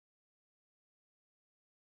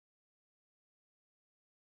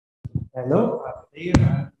Hello, I'm Dave.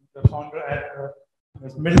 I'm the founder at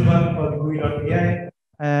this middle one called GUI.ai.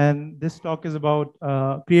 And this talk is about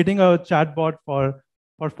creating a chatbot for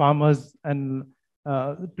farmers. And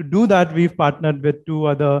to do that, we've partnered with two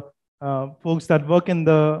other folks that work in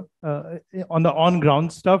the on the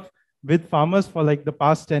on-ground stuff with farmers for like the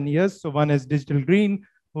past 10 years. So one is Digital Green,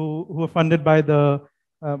 who are funded by the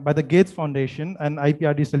Gates Foundation, and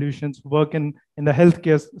IPRD Solutions, who work in the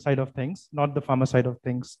healthcare side of things, not the farmer side of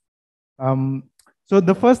things. So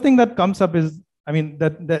the first thing that comes up is, I mean,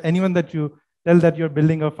 that anyone that you tell that you're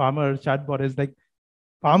building a farmer chatbot is like,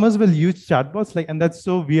 farmers will use chatbots, like, and that's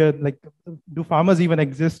so weird. Like, do farmers even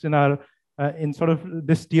exist in our in sort of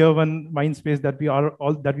this tier one mind space that we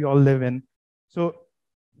all live in? So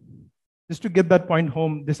just to get that point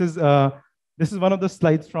home, this is one of the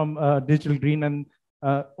slides from Digital Green, and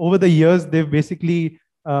over the years they've basically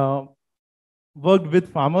worked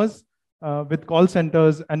with farmers, with call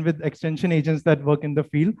centers, and with extension agents that work in the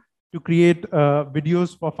field to create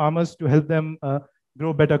videos for farmers to help them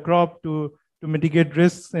grow better crop, to mitigate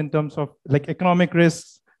risks in terms of like economic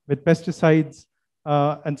risks with pesticides.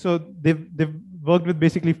 And so they've worked with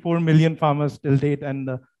basically 4 million farmers till date,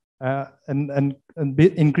 and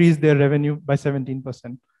increased their revenue by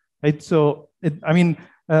 17%. Right. So I mean,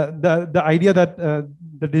 the idea that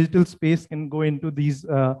the digital space can go into these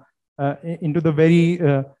into the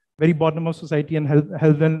very bottom of society and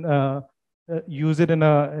help them use it in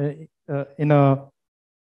a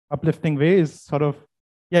uplifting way is sort of,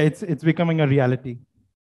 yeah, it's becoming a reality.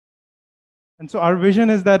 And so our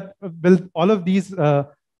vision is that build all of these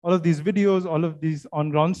videos, all of these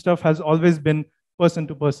on-ground stuff has always been person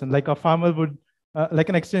to person. Like a farmer would, like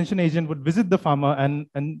an extension agent would visit the farmer, and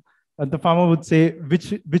the farmer would say,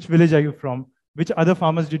 which village are you from? Which other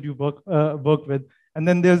farmers did you work with? And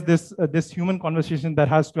then there's this human conversation that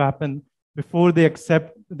has to happen before they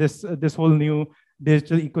accept this whole new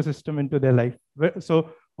digital ecosystem into their life.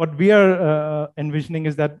 So what we are envisioning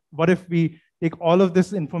is that what if we take all of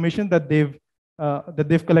this information that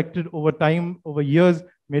they've collected over time, over years,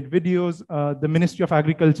 made videos. The Ministry of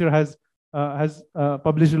Agriculture has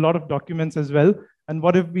published a lot of documents as well. And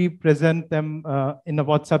what if we present them in a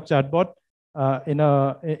WhatsApp chatbot in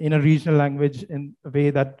a regional language, in a way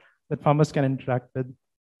that farmers can interact with?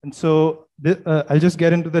 And so I'll just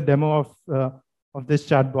get into the demo of this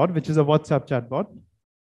chatbot, which is a WhatsApp chatbot.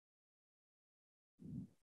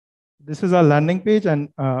 This is our landing page, and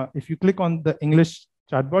if you click on the English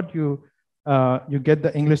chatbot, you get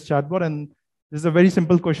the English chatbot, and this is a very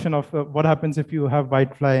simple question of what happens if you have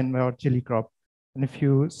whitefly in your chili crop. And if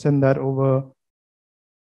you send that over,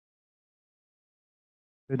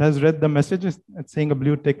 it has read the message. It's saying a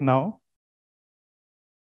blue tick now.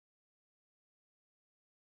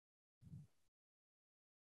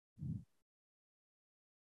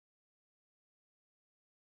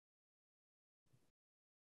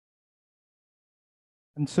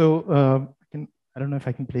 And so I don't know if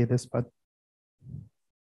I can play this, but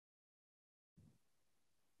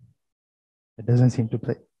it doesn't seem to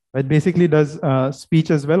play. It basically does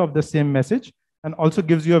speech as well of the same message, and also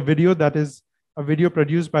gives you a video that is a video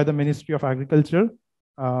produced by the Ministry of Agriculture.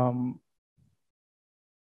 So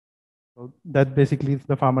that basically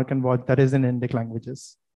the farmer can watch, that is in Indic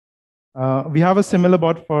languages. We have a similar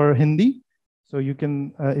bot for Hindi. So you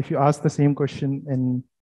can, if you ask the same question in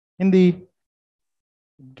Hindi,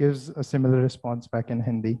 it gives a similar response back in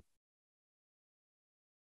Hindi.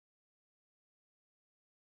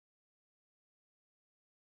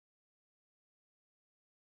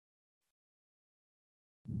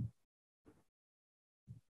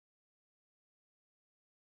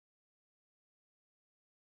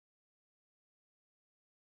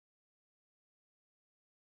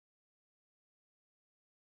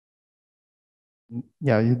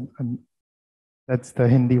 Yeah, that's the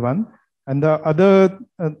Hindi one. And the other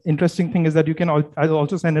interesting thing is that you can I'll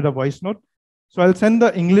also send it a voice note. So I'll send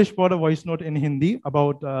the English bot a voice note in Hindi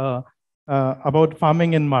about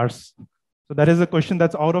farming in Mars. So that is a question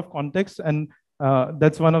that's out of context, and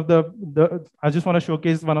that's one of the I just want to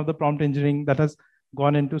showcase one of the prompt engineering that has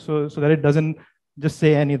gone into, so that it doesn't just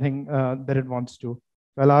say anything that it wants to.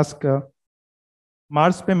 So I'll ask,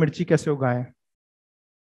 Mars पे मिर्ची कैसे उगाएं?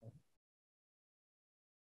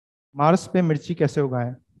 Mars पे मिर्ची कैसे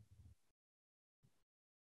उगाएं?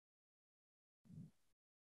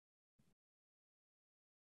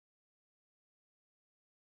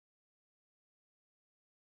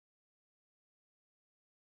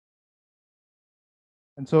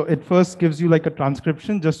 And so it first gives you like a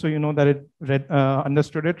transcription, just so you know that it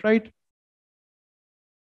understood it right.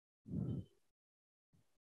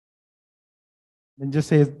 then just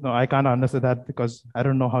says, no, I can't answer that because I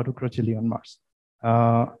don't know how to grow chili on Mars.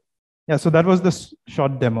 Yeah, so that was the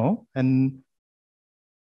short demo. And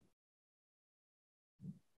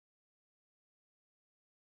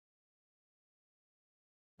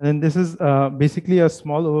then this is basically a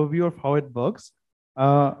small overview of how it works.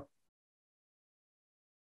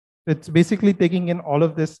 It's basically taking in all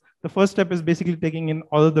of this. The first step is basically taking in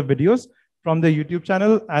all of the videos from the YouTube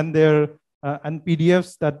channel and their and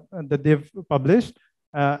PDFs that they've published.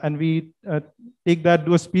 And we take that,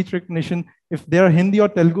 do a speech recognition. If there are Hindi or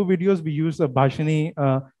Telugu videos, we use a Bhashini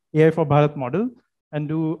AI for Bharat model and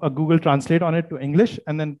do a Google Translate on it to English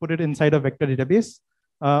and then put it inside a vector database.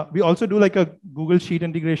 We also do like a Google Sheet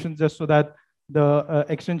integration just so that the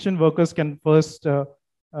extension workers can first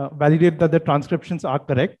validate that the transcriptions are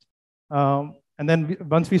correct. And then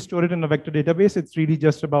once we store it in a vector database, it's really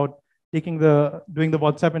just about doing the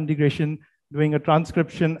WhatsApp integration, doing a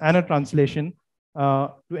transcription and a translation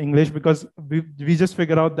to English, because we just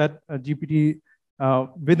figure out that GPT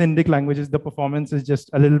with Indic languages, the performance is just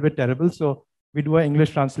a little bit terrible. So we do an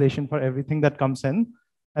English translation for everything that comes in.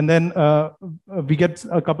 And then we get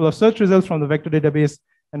a couple of search results from the vector database,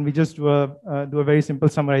 and we just do a very simple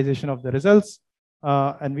summarization of the results.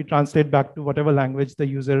 And we translate back to whatever language the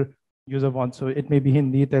user wants. So it may be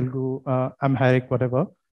Hindi, Telugu, Amharic, whatever.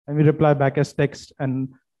 And we reply back as text and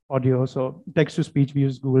audio. So text to speech, we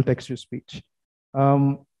use Google text to speech.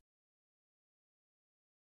 So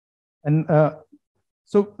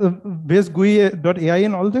where's GUI.ai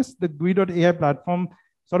in all this? The GUI.ai platform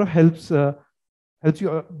sort of helps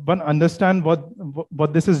you one understand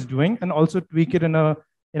what this is doing, and also tweak it in a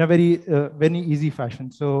very easy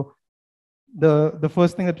fashion. So the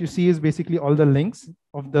first thing that you see is basically all the links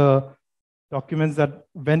of the documents that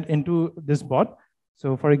went into this bot.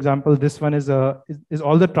 So for example, this one is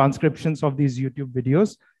all the transcriptions of these YouTube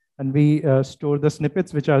videos, and we store the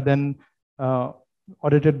snippets, which are then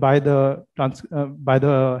audited by the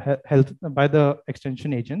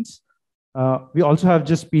extension agents. We also have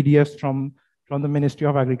just PDFs from the Ministry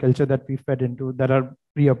of Agriculture that we fed into that are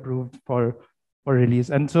pre-approved for release.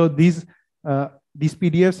 And so these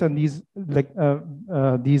PDFs and these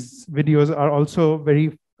videos are also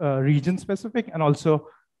very region specific and also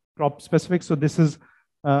crop specific. So this is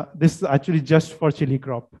actually just for chili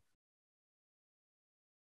crop.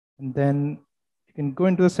 And then you can go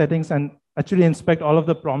into the settings and actually inspect all of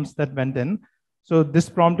the prompts that went in. So this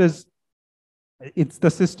prompt it's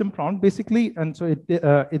the system prompt basically, and so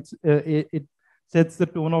it sets the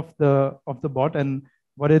tone of the bot and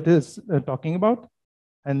what it is talking about.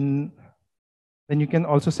 And then you can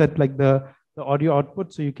also set like the audio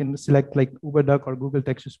output. So you can select like UberDuck or Google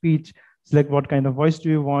Text to Speech, select what kind of voice do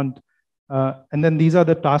you want. And then these are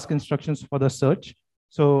the task instructions for the search.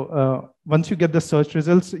 So once you get the search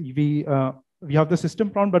results, we have the system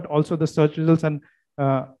prompt, but also the search results and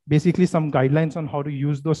basically some guidelines on how to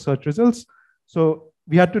use those search results. So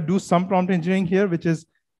we had to do some prompt engineering here, which is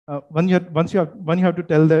when you have to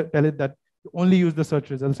tell it that you only use the search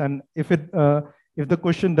results, and if the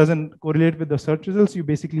question doesn't correlate with the search results, you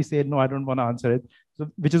basically say, no, I don't want to answer it.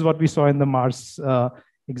 So, which is what we saw in the Mars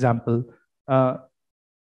example.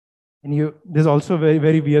 And there's also a very,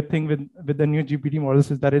 very weird thing with the new GPT models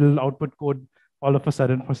is that it'll output code all of a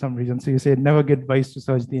sudden for some reason. So you say, never get advice to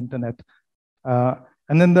search the internet.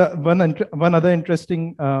 And then the one other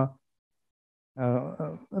interesting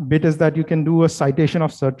bit is that you can do a citation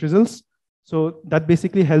of search results. So that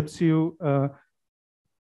basically helps you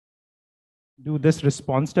do this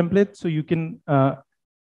response template. So you can,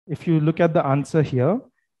 if you look at the answer here,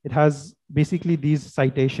 it has basically these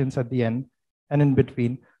citations at the end and in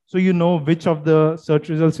between. So you know which of the search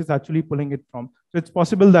results is actually pulling it from. So it's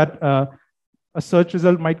possible that a search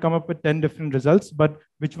result might come up with 10 different results, but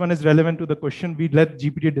which one is relevant to the question, we let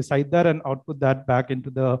GPT decide that and output that back into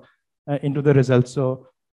the results. So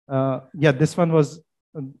yeah, this one was,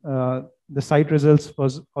 the site results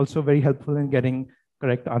was also very helpful in getting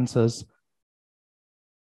correct answers.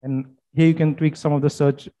 And here you can tweak some of the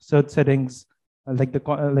search settings, like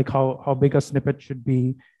how big a snippet should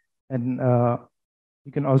be, and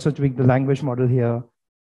you can also tweak the language model here.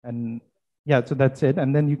 And yeah, so that's it.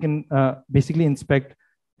 And then you can basically inspect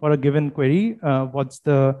for a given query what's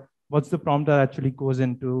the prompt that actually goes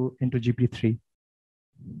into GPT-3.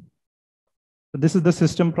 So this is the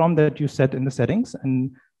system prompt that you set in the settings,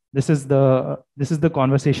 and this is the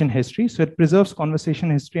conversation history. So it preserves conversation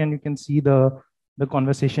history, and you can see the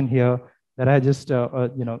conversation here that I just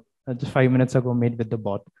just 5 minutes ago made with the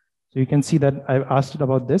bot. So you can see that I've asked it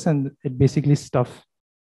about this, and it basically stuffs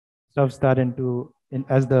that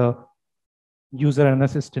as the user and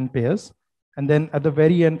assistant pairs. And then at the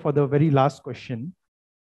very end, for the very last question,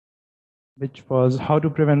 which was how to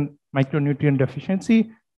prevent micronutrient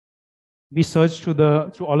deficiency, we searched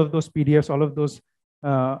through all of those PDFs,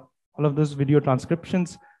 all of those video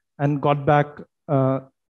transcriptions, and got back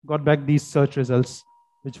these search results,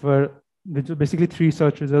 which were basically 3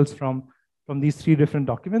 search results from these 3 different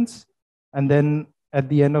documents. And then at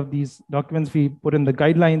the end of these documents, we put in the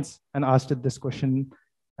guidelines and asked it this question,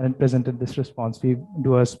 and it presented this response. We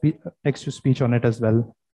do a text-to-speech on it as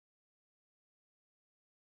well.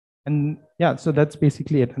 And yeah, so that's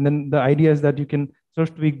basically it. And then the idea is that you can sort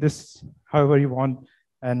of tweak this however you want,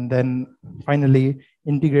 and then finally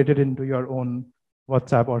integrate it into your own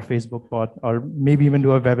WhatsApp or Facebook bot, or maybe even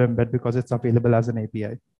do a web embed because it's available as an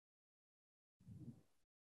API.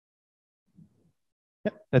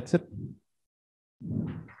 Yeah, that's it.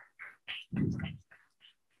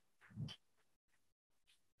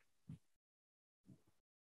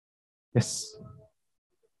 Yes.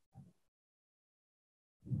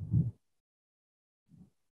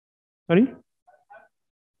 Sorry?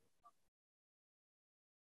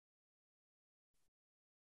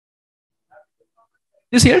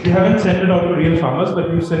 This year? We haven't sent it out to real farmers,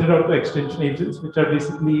 but we send it out to extension agents, which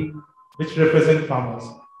represent farmers.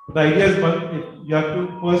 The idea is, you have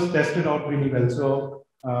to first test it out really well. So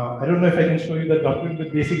I don't know if I can show you the document,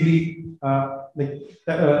 but basically, around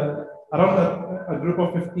a group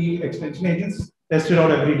of 50 extension agents test it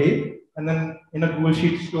out every day, and then in a Google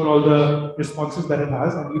Sheet store all the responses that it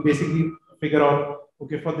has, and we basically figure out,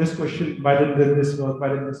 okay, for this question, why didn't this work? Why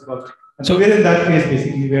didn't this work? And so we're in that phase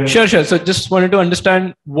basically. Sure. So just wanted to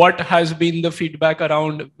understand what has been the feedback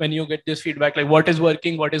around when you get this feedback, like what is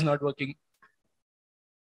working, what is not working.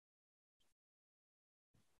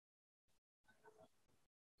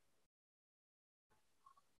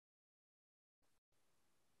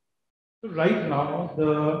 So right now,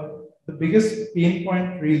 the biggest pain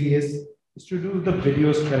point really is to do the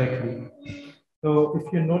videos correctly. So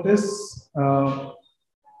if you notice,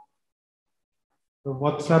 the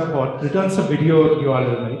WhatsApp bot returns a video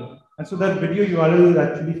URL, right? And so that video URL is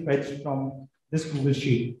actually fetched from this Google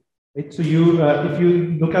Sheet, right? So you, if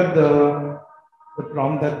you look at the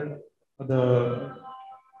prompt that we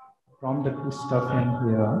stuff in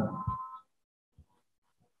here.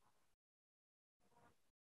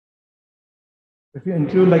 If you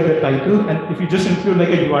include like the title, and if you just include like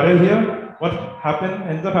a URL here, what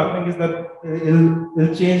ends up happening is that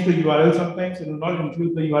it'll change the URL sometimes, it will not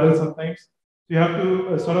include the URL sometimes. So you have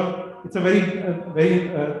to it's a very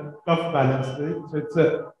tough balance, right? So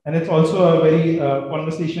it's also a very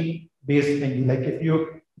conversation-based thing. Like if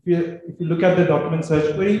you look at the document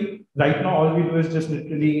search query, right now all we do is just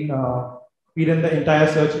literally feed in the entire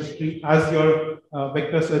search history as your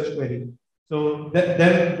vector search query. So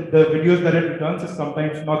then the videos that it returns is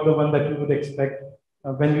sometimes not the one that you would expect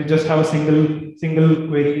when you just have a single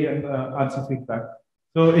query and answer feedback.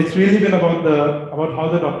 So it's really been about how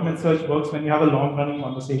the document search works when you have a long-running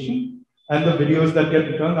conversation, and the videos that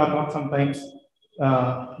get returned are not sometimes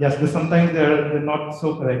sometimes they're not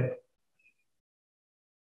so correct.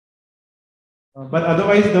 But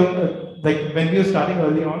otherwise, like when we were starting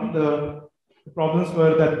early on, the problems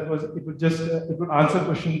were that it would answer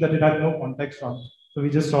questions that it had no context on. So we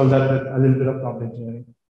just solved that with a little bit of prompt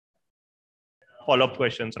engineering. Follow-up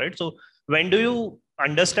questions, right? So when do you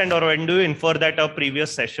understand, or when do you infer that a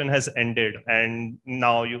previous session has ended and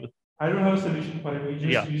now you? I don't have a solution for it.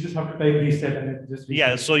 You just have to type reset and it just resets.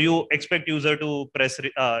 Yeah, so you expect user to press.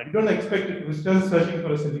 You don't expect it. We're still searching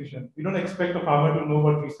for a solution. You don't expect a farmer to know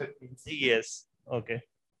what reset means. Yes. Okay.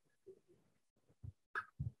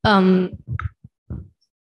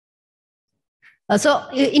 So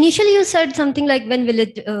initially you said something like when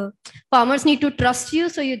village farmers need to trust you,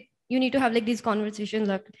 so you need to have like these conversations,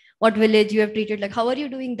 like what village you have treated, like how are you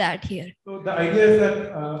doing that here? So the idea is that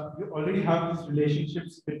you already have these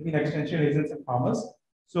relationships between extension agents and farmers.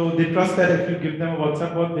 So they trust that if you give them a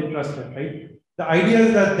WhatsApp bot, they trust it, right? The idea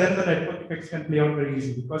is that then the network effects can play out very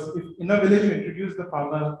easily, because if in a village you introduce the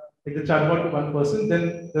farmer, like the chatbot, to one person,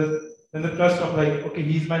 then the trust of like, okay,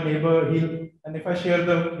 he's my neighbor, and if I share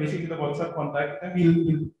basically the WhatsApp contact, then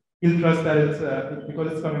he'll trust that it's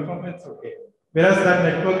because it's coming from him, it's okay. Whereas that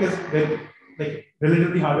network is like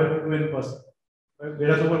relatively harder to do in person, right?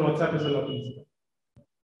 Whereas over WhatsApp is a lot easier.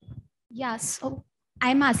 Yeah, so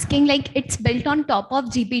I'm asking, like, it's built on top of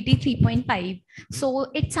GPT 3.5,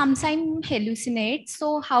 so it sometimes hallucinates.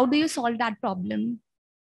 So how do you solve that problem?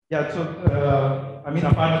 Yeah, so I mean,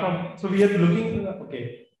 apart from, so we are looking,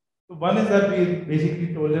 okay. So one is that we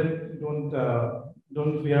basically told them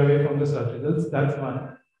don't veer away from the search results. That's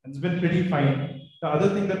one. And it's been pretty fine. The other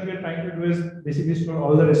thing that we are trying to do is basically store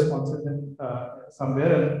all the responses in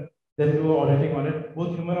somewhere and then do auditing on it,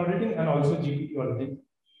 both human auditing and also GPT auditing.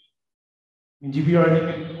 I mean, GPT auditing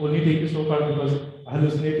can only take you so far because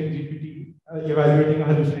hallucinating GPT, evaluating a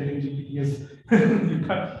hallucinating GPT is you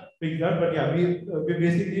can't fix that. But yeah, we're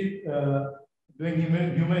basically doing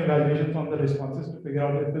human evaluations on the responses to figure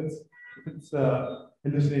out if it's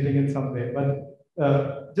hallucinating in some way. But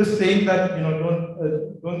just saying that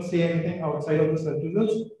don't say anything outside of the search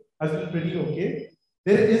results has been pretty okay.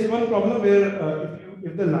 There is one problem where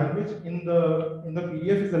if the language in the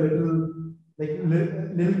PDF is a little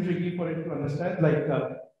tricky for it to understand. Like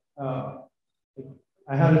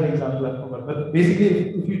I have an example I forgot, but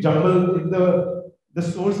basically if you jumble, if the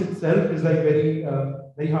source itself is like very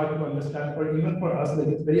hard to understand for even for us, like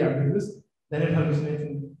it's very ambiguous, then it hallucinates.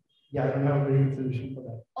 Yeah, I don't have a very good solution for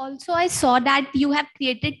that. Also, I saw that you have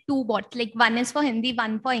created 2 bots, like one is for Hindi,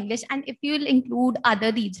 one for English. And if you will include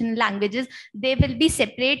other regional languages, they will be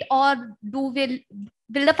separate, or will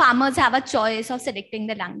the farmers have a choice of selecting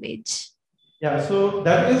the language? Yeah, so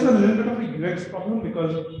that is a little bit of a UX problem,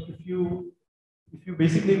 because if you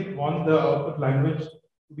basically want the output language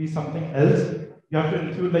to be something else, you have to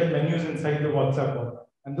include like menus inside the WhatsApp bot.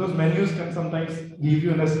 And those menus can sometimes leave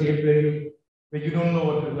you in a state where you don't know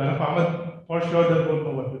what to do. And a farmer for sure don't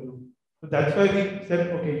know what to do. So that's why we said,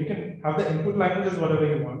 okay, you can have the input languages whatever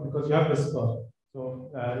you want, because you have Whisper. So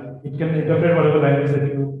it can interpret whatever language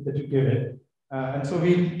that you give it. And so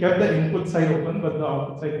we kept the input side open, but the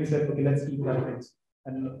output side we said, okay, let's keep that fixed.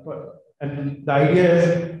 And the idea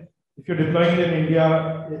is, if you're deploying it in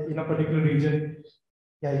India in a particular region,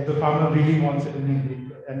 yeah, if the farmer really wants it in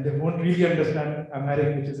Hindi, and they won't really understand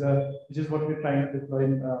Amharic, which is what we're trying to deploy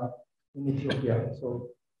in Ethiopia. So,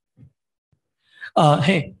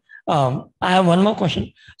 hey, I have one more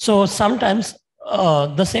question. So sometimes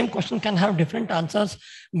the same question can have different answers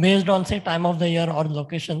based on, say, time of the year or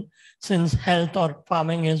location, since health or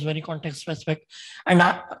farming is very context specific. And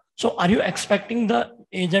so are you expecting the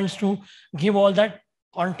agents to give all that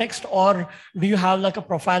context, or do you have like a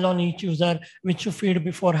profile on each user which you feed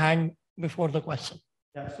beforehand before the question?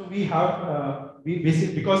 Yeah, so we have, we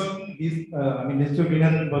basically, because these, Digital Green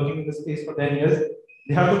has been working in this space for 10 years,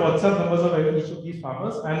 they have the WhatsApp numbers of each of these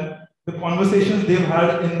farmers and the conversations they've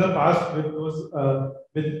had in the past with those,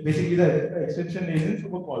 with basically the extension agents who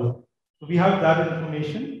were called. So we have that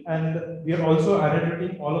information, and we are also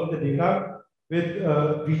aggregating all of the data with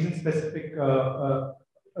region-specific,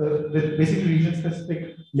 with basically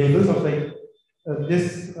region-specific labels of like,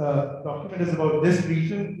 this document is about this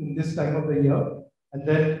region in this time of the year. And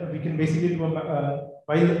then we can basically do while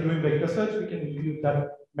doing vector search, we can include that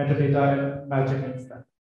metadata and match against that.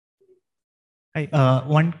 Hi,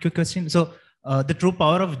 one quick question. So the true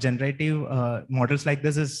power of generative models like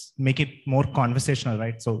this is make it more conversational,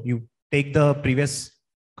 right? So you take the previous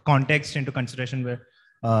context into consideration where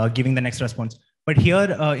giving the next response. But here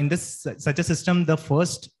in this such a system, the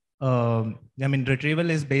first retrieval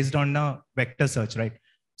is based on a vector search, right?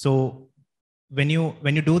 So when you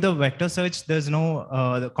do the vector search, there's no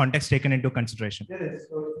the context taken into consideration. There is.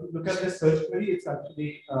 So if you look at the search query, it's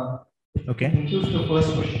actually okay. It includes the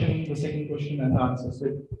first question, the second question, and the answer. So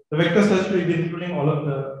the vector search query is including all of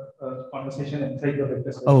the conversation inside the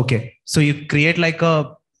vector search. Oh, okay. So you create like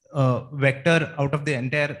a vector out of the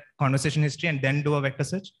entire conversation history and then do a vector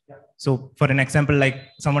search. Yeah. So for an example, like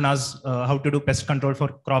someone asks how to do pest control for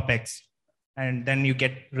crop X, and then you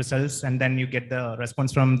get results, and then you get the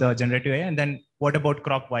response from the generative AI, and then what about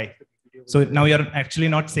crop Y? So now you're actually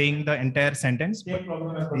not saying the entire sentence. Same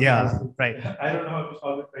problem as yeah, right. I don't know how to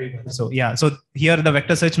solve it very well. So yeah, so here the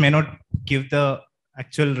vector search may not give the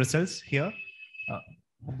actual results here.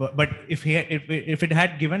 But if it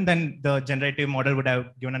had given, then the generative model would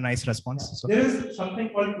have given a nice response. So there is something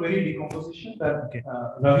called query decomposition that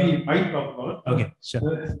Ravi might talk about. Okay,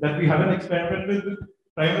 sure. That we haven't experimented with,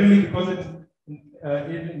 primarily because it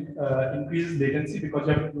increases latency because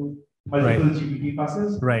you have to do multiple GPT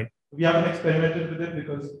passes. Right. We haven't experimented with it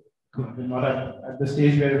because we're not at the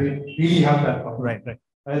stage where we really have that problem. Right.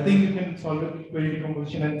 I think you can solve it with query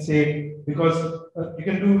decomposition and say, because you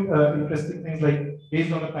can do interesting things like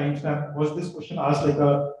based on a timestamp, was this question asked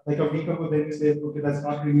like a week ago, then you say, okay, that's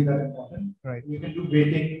not really that important. Right. You can do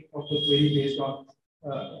weighting of the query based on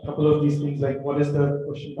a couple of these things, like what is the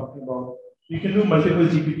question talking about. You can do multiple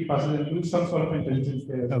GPT passes and do some sort of intelligence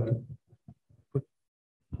there as well.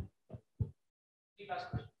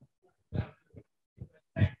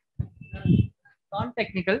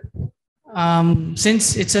 Non-technical.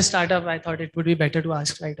 Since it's a startup, I thought it would be better to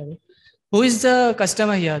ask right away. Who is the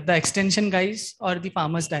customer here? The extension guys or the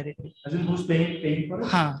farmers directly? As in who's paying for it?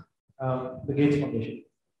 the Gates Foundation.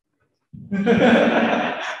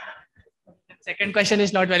 Second question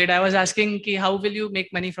is not valid. I was asking how will you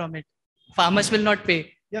make money from it? Farmers will not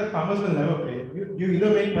pay. Yeah, farmers will never pay. You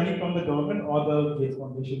either make money from the government or the Gates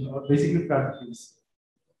Foundation, or basically private fees.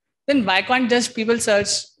 Then why can't just people search?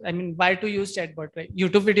 I mean, why to use chatbot, right?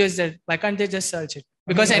 YouTube videos there. Why can't they just search it?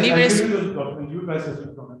 Because anyways, you try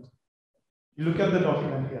searching from it. You look at the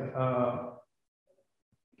document here.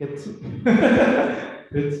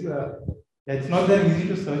 It's not that easy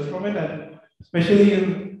to search from it, and especially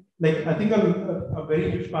in I think a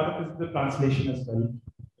very huge part of it is the translation as well.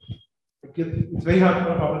 It's very hard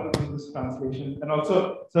for a farmer to do this translation and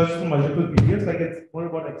also search for multiple periods. It's more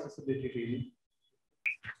about accessibility really.